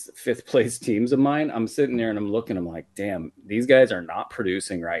about these fifth place teams of mine. I'm sitting there and I'm looking, I'm like, damn, these guys are not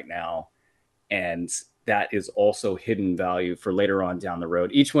producing right now. And that is also hidden value for later on down the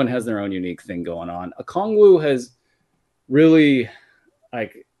road. Each one has their own unique thing going on. Okongwu has really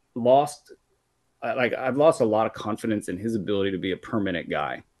I've lost a lot of confidence in his ability to be a permanent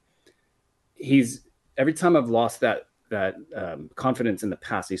guy. Every time I've lost that confidence in the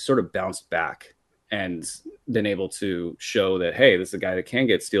past, he's sort of bounced back and been able to show that, hey, this is a guy that can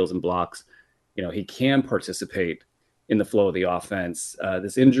get steals and blocks. He can participate in the flow of the offense.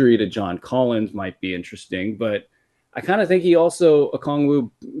 This injury to John Collins might be interesting, but I kind of think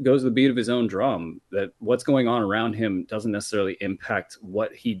Okongwu goes to the beat of his own drum, that what's going on around him doesn't necessarily impact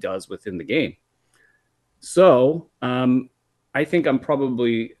what he does within the game. So I think I'm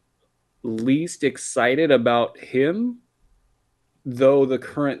probably least excited about him, though the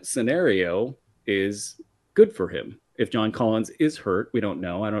current scenario is good for him. If John Collins is hurt, we don't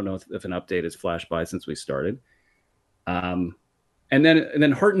know. I don't know if an update has flashed by since we started. And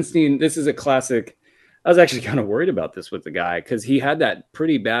then Hartenstein, this is a classic. I was actually kind of worried about this with the guy because he had that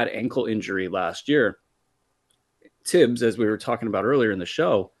pretty bad ankle injury last year. Tibbs, as we were talking about earlier in the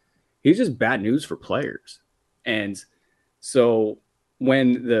show, he's just bad news for players. And so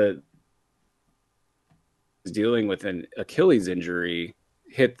when dealing with an Achilles injury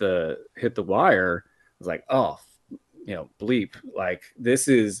hit the wire, I was like, oh, bleep, like this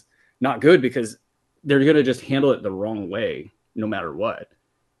is not good because they're going to just handle it the wrong way no matter what.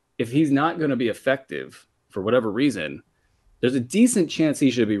 If he's not going to be effective for whatever reason, there's a decent chance he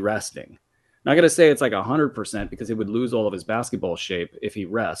should be resting. Not going to say it's like 100% because he would lose all of his basketball shape if he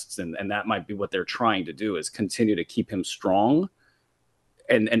rests. And that might be what they're trying to do, is continue to keep him strong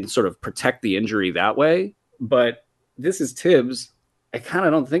and sort of protect the injury that way. But this is Tibbs. I kind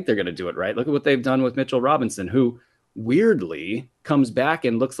of don't think they're going to do it right. Look at what they've done with Mitchell Robinson, who weirdly comes back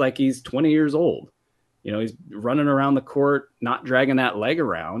and looks like he's 20 years old. He's running around the court, not dragging that leg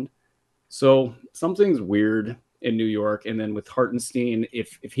around. So something's weird in New York. And then with Hartenstein,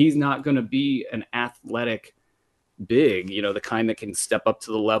 if he's not going to be an athletic big, the kind that can step up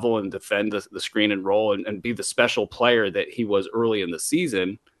to the level and defend the screen and roll and be the special player that he was early in the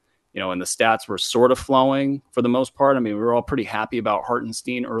season, and the stats were sort of flowing for the most part. I mean, we were all pretty happy about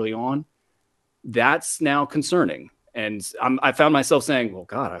Hartenstein early on. That's now concerning. And I found myself saying, well,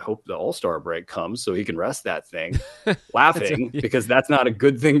 God, I hope the All-Star break comes so he can rest that thing, laughing, because that's not a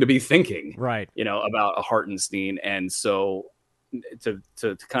good thing to be thinking, right? About a Hartenstein. And so to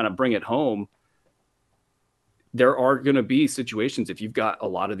kind of bring it home, there are going to be situations, if you've got a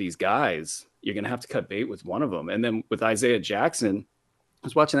lot of these guys, you're going to have to cut bait with one of them. And then with Isaiah Jackson, I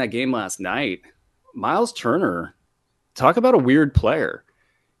was watching that game last night. Miles Turner, talk about a weird player.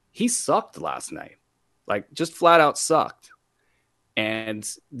 He sucked last night, like just flat out sucked. And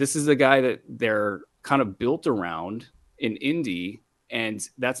this is a guy that they're kind of built around in Indy, and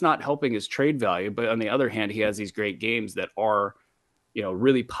that's not helping his trade value. But on the other hand, he has these great games that are,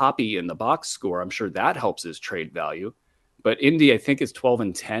 really poppy in the box score. I'm sure that helps his trade value. But Indy, I think, is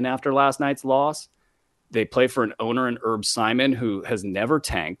 12-10 after last night's loss. They play for an owner in Herb Simon, who has never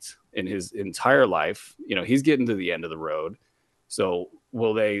tanked in his entire life. He's getting to the end of the road. So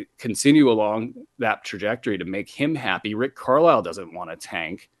will they continue along that trajectory to make him happy? Rick Carlisle doesn't want to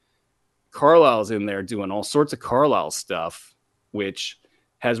tank. Carlisle's in there doing all sorts of Carlisle stuff, which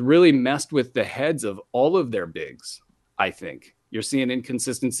has really messed with the heads of all of their bigs, I think. You're seeing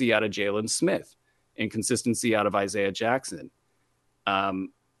inconsistency out of Jalen Smith, inconsistency out of Isaiah Jackson.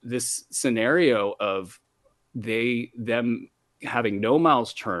 This scenario of them having no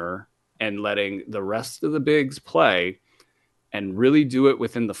Miles Turner and letting the rest of the bigs play and really do it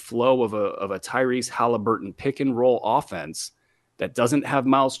within the flow of a Tyrese Halliburton pick and roll offense that doesn't have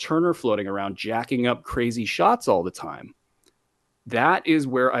Miles Turner floating around jacking up crazy shots all the time. That is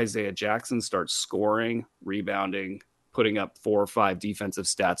where Isaiah Jackson starts scoring, rebounding, putting up 4 or 5 defensive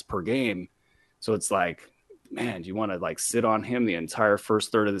stats per game. So it's like, man, do you want to sit on him the entire first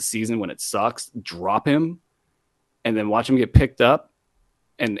third of the season when it sucks, drop him, and then watch him get picked up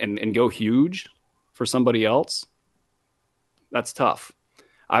and go huge for somebody else? That's tough.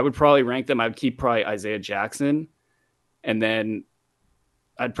 I would probably rank them. I would keep probably Isaiah Jackson, and then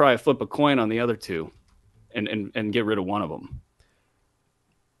I'd probably flip a coin on the other two and get rid of one of them.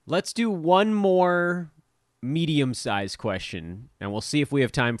 Let's do one more medium-sized question, and we'll see if we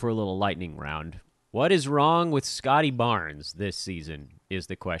have time for a little lightning round. What is wrong with Scotty Barnes this season is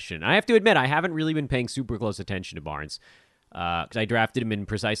the question. I have to admit, I haven't really been paying super close attention to Barnes because I drafted him in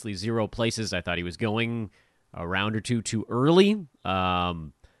precisely 0 places. I thought he was going a round or two too early,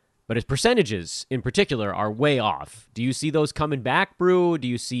 but his percentages in particular are way off. Do you see those coming back, Brew? Do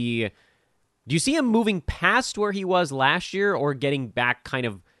you see him moving past where he was last year or getting back kind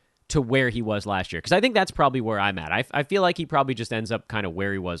of to where he was last year? Because I think that's probably where I'm at. I feel like he probably just ends up kind of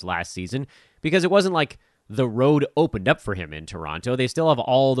where he was last season because it wasn't like the road opened up for him in Toronto. They still have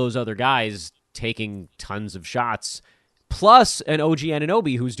all those other guys taking tons of shots, plus an OG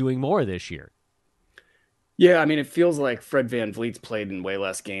Anunoby who's doing more this year. Yeah, I mean, it feels like Fred VanVleet's played in way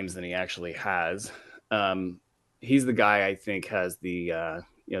less games than he actually has. He's the guy I think has the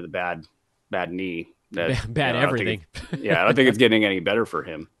bad knee. Bad everything. I don't think it's getting any better for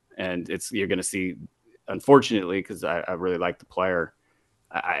him. And you're going to see, unfortunately, because I really like the player,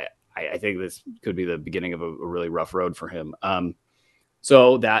 I think this could be the beginning of a really rough road for him.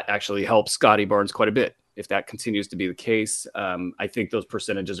 So that actually helps Scotty Barnes quite a bit. If that continues to be the case, I think those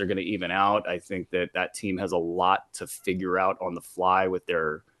percentages are going to even out. I think that team has a lot to figure out on the fly with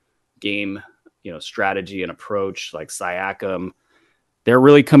their game, strategy and approach. Like Siakam, they're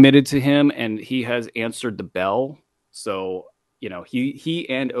really committed to him, and he has answered the bell. So, he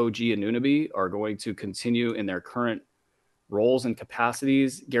and OG Anunoby are going to continue in their current roles and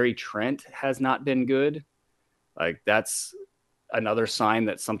capacities. Gary Trent has not been good. Like, that's another sign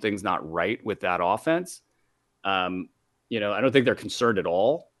that something's not right with that offense. I don't think they're concerned at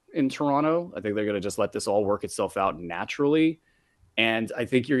all in Toronto. I think they're going to just let this all work itself out naturally. And I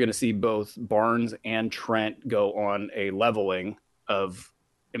think you're going to see both Barnes and Trent go on a leveling of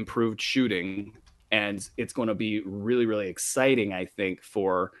improved shooting. And it's going to be really, really exciting, I think,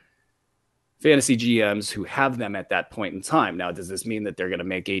 for fantasy GMs who have them at that point in time. Now, does this mean that they're going to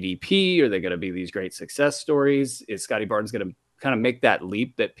make ADP? Are they going to be these great success stories? Is Scotty Barnes going to kind of make that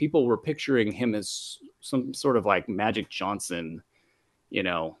leap that people were picturing him as some sort of like Magic Johnson,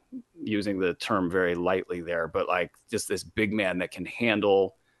 using the term very lightly there, but like just this big man that can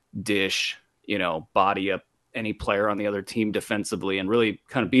handle, dish, body up any player on the other team defensively and really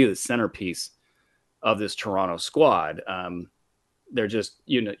kind of be the centerpiece of this Toronto squad. They're just,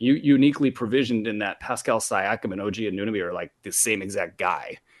 uniquely provisioned in that Pascal Siakam and OG Anunoby are like the same exact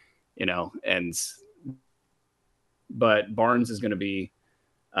guy, but Barnes is going to be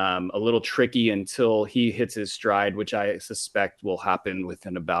a little tricky until he hits his stride, which I suspect will happen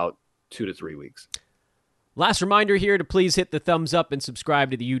within about 2 to 3 weeks. Last reminder here to please hit the thumbs up and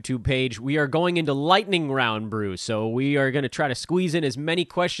subscribe to the YouTube page. We are going into lightning round, Brew, so we are going to try to squeeze in as many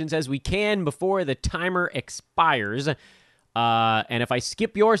questions as we can before the timer expires. And if I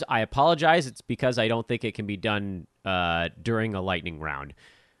skip yours, I apologize. It's because I don't think it can be done during a lightning round.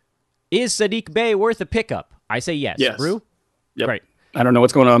 Is Sadiq Bey worth a pickup? I say yes. Yes. Brew? Yep. Great. I don't know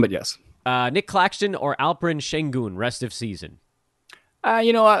what's going on, but yes. Nick Claxton or Alperen Şengün rest of season? I've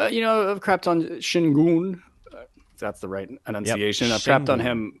crapped on Shingun. If that's the right enunciation. Yep. I've crapped on Şengün.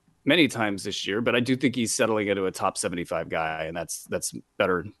 him many times this year, but I do think he's settling into a top 75 guy, and that's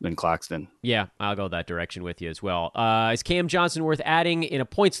better than Claxton. Yeah, I'll go that direction with you as well. Is Cam Johnson worth adding in a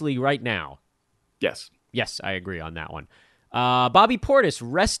points league right now? Yes. Yes, I agree on that one. Bobby Portis,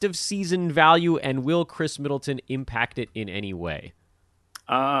 rest of season value, and will Chris Middleton impact it in any way?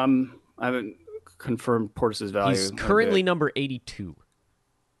 I haven't confirmed Portis's value. He's currently number 82.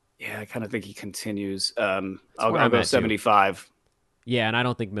 Yeah, I kind of think he continues. where I'll I'm go at, too. 75. Yeah, and I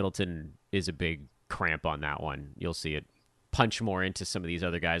don't think Middleton is a big cramp on that one. You'll see it punch more into some of these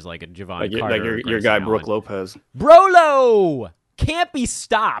other guys like a Javon Carter. Like your Grayson guy, Allen. Brooke Lopez. Brolo! Can't be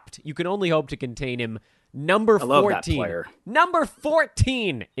stopped. You can only hope to contain him. Number 14. I love that player. Number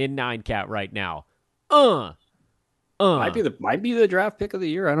 14 in 9-cat right now. Might be the draft pick of the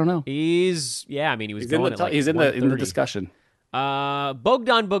year. I don't know. He was He's going in at like in the 130. discussion.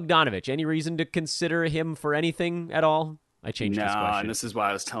 Bogdan Bogdanovic. Any reason to consider him for anything at all? I changed this question. And this is why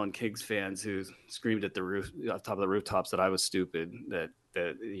I was telling Kings fans who screamed at the roof, off top of the rooftops, that I was stupid. That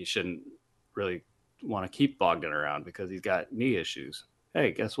you shouldn't really want to keep Bogdan around because he's got knee issues.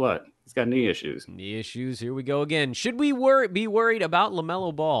 Hey, guess what? He's got knee issues. Knee issues. Here we go again. Should we be worried about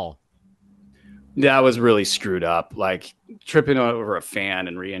LaMelo Ball? That was really screwed up. Like tripping over a fan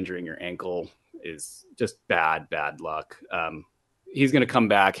and re-injuring your ankle is just bad luck. He's going to come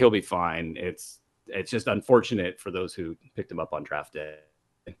back. He'll be fine. It's just unfortunate for those who picked him up on draft day.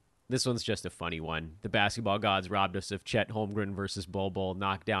 This one's just a funny one. The basketball gods robbed us of Chet Holmgren versus Bol Bol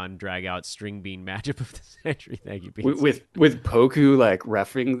knockdown, drag out, string bean matchup of the century. Thank you, Pete. With Poku like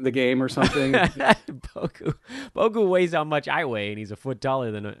reffing the game or something. Poku weighs how much I weigh, and he's a foot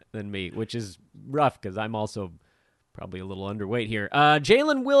taller than me, which is rough because I'm also probably a little underweight here.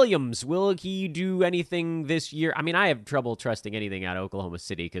 Jalen Williams, will he do anything this year? I mean, I have trouble trusting anything out of Oklahoma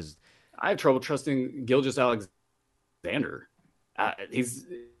City because I have trouble trusting Gilgeous-Alexander.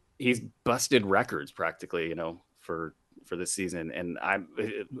 He's busted records practically, for this season. And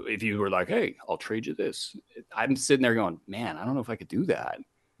if you were like, hey, I'll trade you this, I'm sitting there going, man, I don't know if I could do that.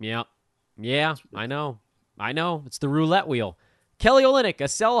 Yeah, I know. It's the roulette wheel. Kelly Olynyk, a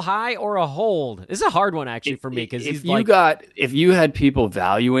sell high or a hold? This is a hard one actually for me because if you had people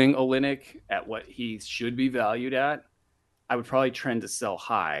valuing Olynyk at what he should be valued at, I would probably trend to sell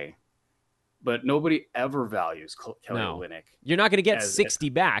high. But nobody ever values Kelly Olynyk. You're not going to get 60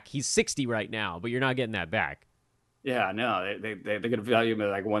 back. He's 60 right now, but you're not getting that back. Yeah, no, they're going to value him at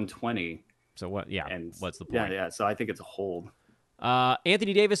like 120. So what? Yeah, and what's the point? Yeah. So I think it's a hold.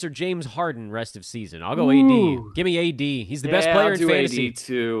 Anthony Davis or James Harden rest of season? I'll go AD. Give me AD. He's the best player in fantasy. AD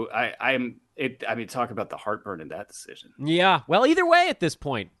too. I mean, talk about the heartburn in that decision. Yeah. Well, either way, at this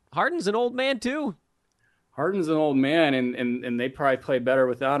point, Harden's an old man too. Harden's an old man, and they probably play better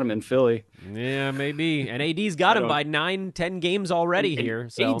without him in Philly. Yeah, maybe. And AD's got him by 9-10 games already here.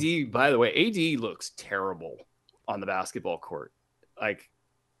 So. AD, by the way, AD looks terrible on the basketball court. Like,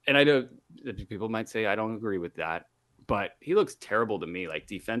 and I know people might say I don't agree with that, but he looks terrible to me. Like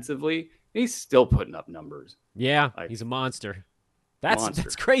defensively, he's still putting up numbers. Yeah, he's a monster.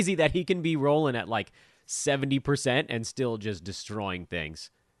 That's crazy that he can be rolling at like 70% and still just destroying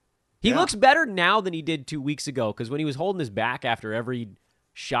things. He looks better now than he did 2 weeks ago because when he was holding his back after every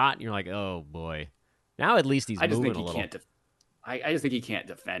shot, you're like, oh, boy. Now at least he's moving a little. I just think he can't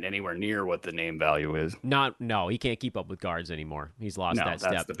defend anywhere near what the name value is. No, he can't keep up with guards anymore. He's lost that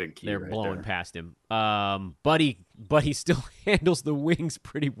step. That's the big key. They're right blowing there. past him. But he still handles the wings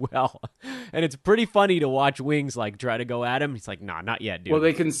pretty well. And it's pretty funny to watch wings like try to go at him. He's like, nah, not yet, dude. Well,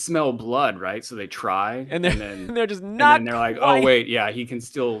 they can smell blood, right? So they try. And then they're just not. And then they're like, oh, wait, yeah, he can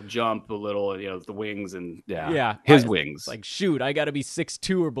still jump a little, the wings and his wings. Like, shoot, I got to be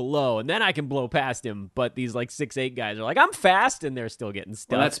 6'2" or below, and then I can blow past him. But these like 6'8" guys are like, I'm fast, and they're still getting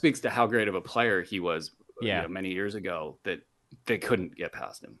stuck. Well, that speaks to how great of a player he was many years ago that they couldn't get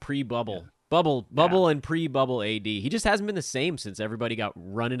past him. Pre-bubble. Bubble and pre-bubble AD. He just hasn't been the same since everybody got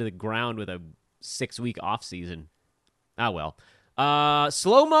run into the ground with a 6-week off season. Ah, well.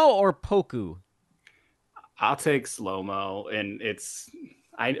 Slow-mo or Poku? I'll take slow-mo, and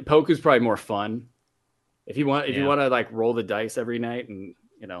Poku's probably more fun. If you want to like roll the dice every night and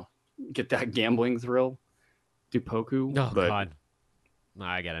get that gambling thrill, do Poku. Oh God,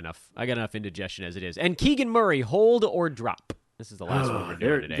 I got enough indigestion as it is. And Keegan Murray, hold or drop? This is the last one we're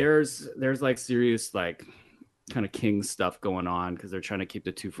doing today. There's like serious like kind of King stuff going on because they're trying to keep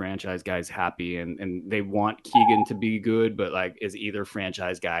the two franchise guys happy, and they want Keegan to be good, but like, is either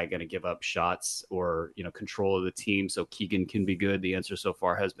franchise guy going to give up shots or, control of the team so Keegan can be good? The answer so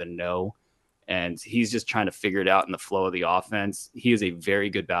far has been no. And he's just trying to figure it out in the flow of the offense. He is a very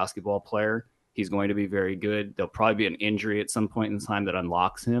good basketball player. He's going to be very good. There'll probably be an injury at some point in time that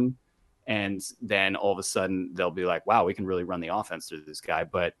unlocks him. And then all of a sudden they'll be like, wow, we can really run the offense through this guy.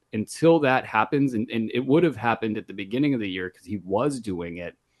 But until that happens, and it would have happened at the beginning of the year because he was doing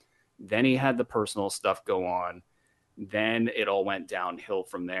it, then he had the personal stuff go on. Then it all went downhill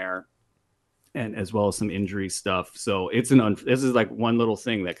from there, and as well as some injury stuff. So this is like one little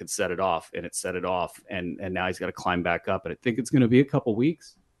thing that could set it off, and it set it off. And now he's got to climb back up. And I think it's going to be a couple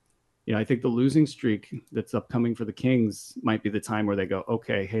weeks. I think the losing streak that's upcoming for the Kings might be the time where they go,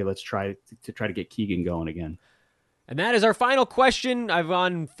 okay, hey, let's try to get Keegan going again. And that is our final question. I've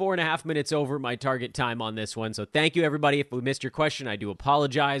gone 4.5 minutes over my target time on this one. So thank you, everybody. If we missed your question, I do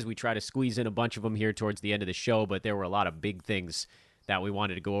apologize. We try to squeeze in a bunch of them here towards the end of the show, but there were a lot of big things that we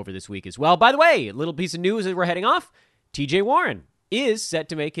wanted to go over this week as well. By the way, a little piece of news as we're heading off. TJ Warren is set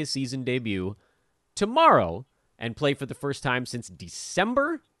to make his season debut tomorrow and play for the first time since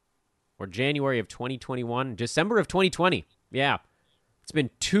December or January of 2021, December of 2020. Yeah. It's been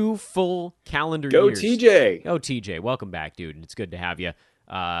 2 full calendar years. Go TJ. Go TJ. Welcome back, dude. It's good to have you.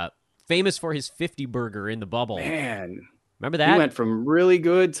 Famous for his 50 burger in the bubble. Man. Remember that? He went from really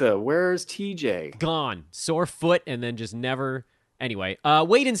good to where's TJ? Gone. Sore foot and then just never. Anyway,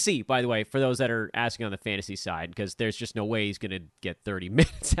 wait and see, by the way, for those that are asking on the fantasy side, because there's just no way he's going to get 30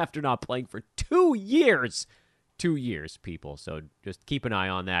 minutes after not playing for 2 years. 2 years, people. So just keep an eye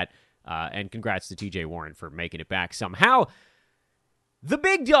on that. And congrats to TJ Warren for making it back somehow. The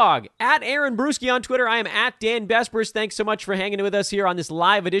big dog, at Aaron Bruski on Twitter. I am at Dan Bespers. Thanks so much for hanging with us here on this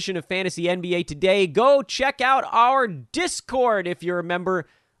live edition of Fantasy NBA Today. Go check out our Discord if you're a member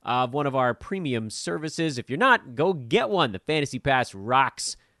of one of our premium services. If you're not, go get one. The Fantasy Pass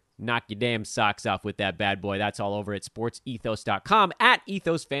rocks. Knock your damn socks off with that bad boy. That's all over at sportsethos.com, at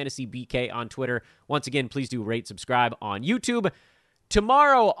EthosFantasyBK on Twitter. Once again, please do rate, subscribe on YouTube.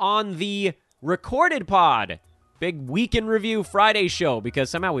 Tomorrow on the recorded pod, big weekend review Friday show, because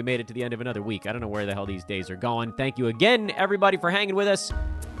somehow we made it to the end of another week. I don't know where the hell these days are going. Thank you again, everybody, for hanging with us.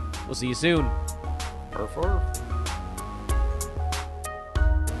 We'll see you soon. Arf, arf.